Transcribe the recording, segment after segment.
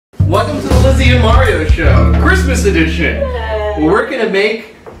Welcome to the Lizzie and Mario Show, Christmas edition. Yay. We're gonna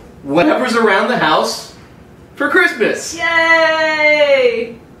make whatever's around the house for Christmas.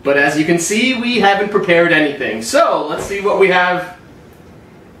 Yay! But as you can see, we haven't prepared anything. So let's see what we have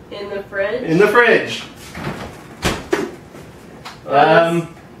in the fridge. In the fridge.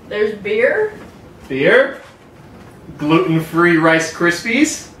 There's beer. Beer. Gluten-free Rice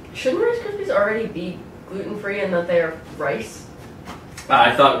Krispies. Shouldn't Rice Krispies already be gluten-free and that they are rice?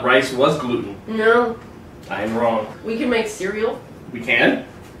 I thought rice was gluten. No. I am wrong. We can make cereal. We can.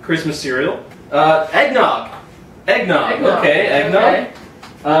 Christmas cereal. Eggnog. Eggnog. Okay, eggnog. Okay.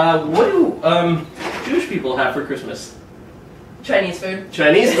 What do Jewish people have for Christmas? Chinese food.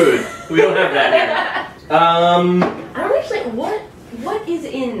 Chinese food. We don't have that here. I don't actually. What is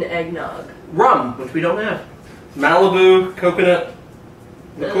in eggnog? Rum, which we don't have. Malibu coconut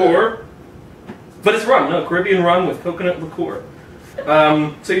liqueur. But it's rum. No, Caribbean rum with coconut liqueur.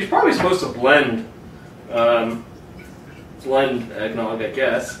 So you're probably supposed to blend eggnog, I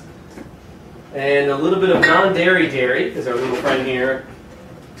guess. And a little bit of non-dairy dairy, because our little friend here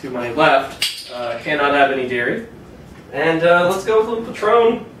to my left cannot have any dairy. And let's go with a little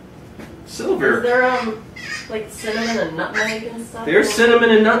Patron Silver. Is there like cinnamon and nutmeg and stuff? There's cinnamon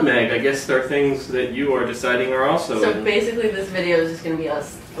and nutmeg. I guess there are things that you are deciding are also. So basically, this video is just going to be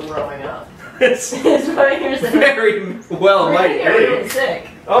us throwing up. It's what you're saying. Very well might be. Really sick.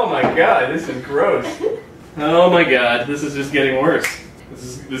 Oh my god, this is gross. Oh my god, this is just getting worse.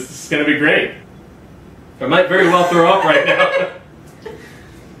 This is gonna be great. I might very well throw up right now.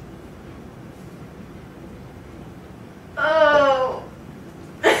 Oh.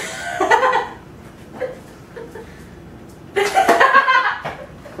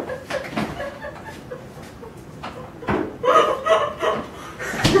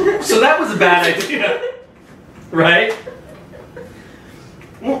 So that was a bad idea, right?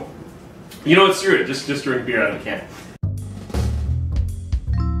 You know what, screw it, just drink beer out of the can.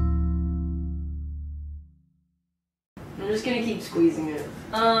 I'm just gonna keep squeezing it.